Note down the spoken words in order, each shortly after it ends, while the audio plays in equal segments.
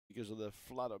because of the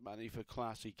flood of money for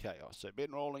Classy Chaos. So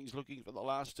Ben Rawlings looking for the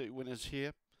last two winners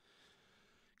here.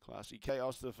 Classy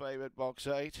Chaos the favourite, box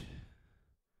 8.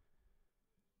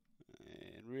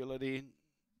 And reel it in.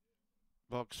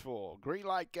 Box 4. Green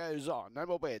light goes on. No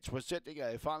more bets. We're set to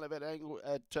go. Final event angle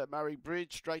at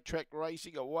Murray-Bridge. Straight track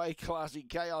racing away. Classy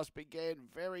Chaos began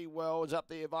very well. Was up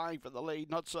there vying for the lead.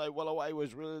 Not so well away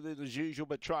was really as usual,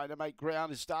 but trying to make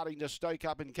ground. Is starting to stoke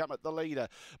up and come at the leader.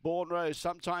 Born Rose,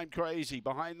 sometime crazy.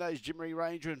 Behind those, Jimmy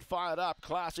Ranger and fired up.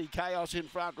 Classy Chaos in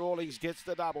front. Rawlings gets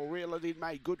the double. Reel it in,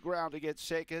 made good ground to get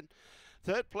second.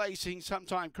 Third placing,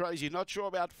 sometime crazy. Not sure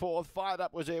about fourth. Fired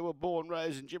up was there with Born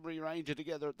Rose and Jimmy Ranger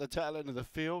together at the tail end of the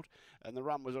field. And the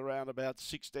run was around about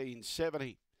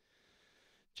 16.70.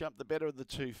 Jumped the better of the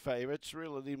two favourites.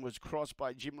 Reel it in was crossed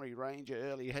by Jimmy Ranger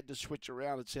early. Had to switch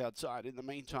around its outside. In the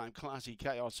meantime, Classy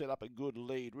Chaos set up a good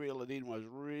lead. Reel it in was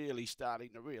really starting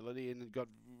to reel it in and got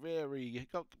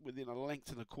within a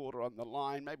length and a quarter on the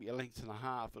line. Maybe a length and a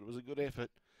half. It was a good effort.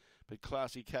 But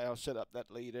Classy Chaos set up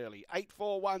that lead early.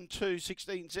 8-4-1-2,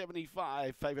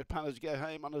 16.75. Favourite punters go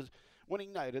home on a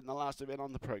winning note in the last event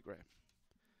on the program.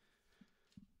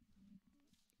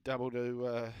 Double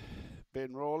to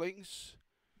Ben Rawlings.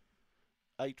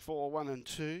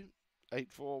 8-4-1-2.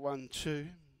 8-4-1-2.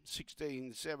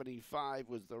 16.75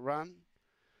 was the run.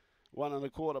 1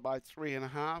 1/4 by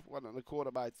 3.5. 1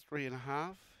 1/4 by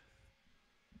 3.5.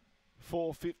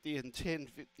 4.50 and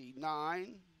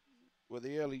 10.59. With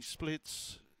the early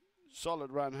splits.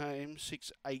 Solid run home,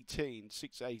 6.18,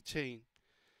 6.18.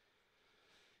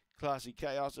 Classy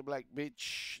Chaos, a black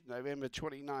bitch, November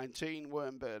 2019,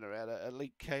 Worm Burner out of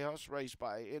Elite Chaos, raced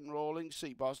by N. Rawlings,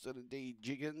 C. Boston and D.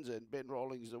 Jiggins, and Ben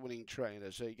Rawlings the winning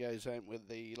trainer. So he goes home with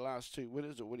the last two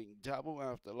winners, a winning double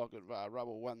after Lockett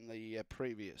Rubble won the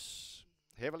previous.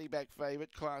 Heavily back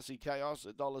favourite, Classy Chaos,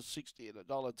 $1.60 and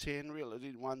 $1.10. Reel it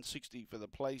in, 160 for the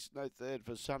place. No third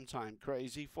for Sometime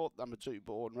Crazy. Fourth, number 2,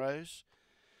 Born Rose.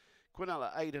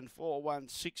 Quinella, 8 and 4,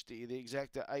 160. The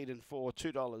exacta, 8 and 4,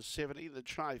 $2.70. The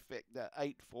trifecta,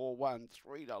 8, 4, 1,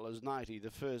 $3.90. The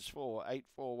first four, 8,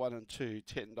 4, 1 and 2,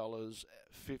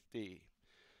 $10.50.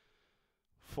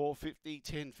 4.50,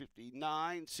 10.59,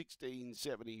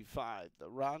 16.75. The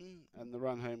run, and the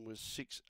run home was 6.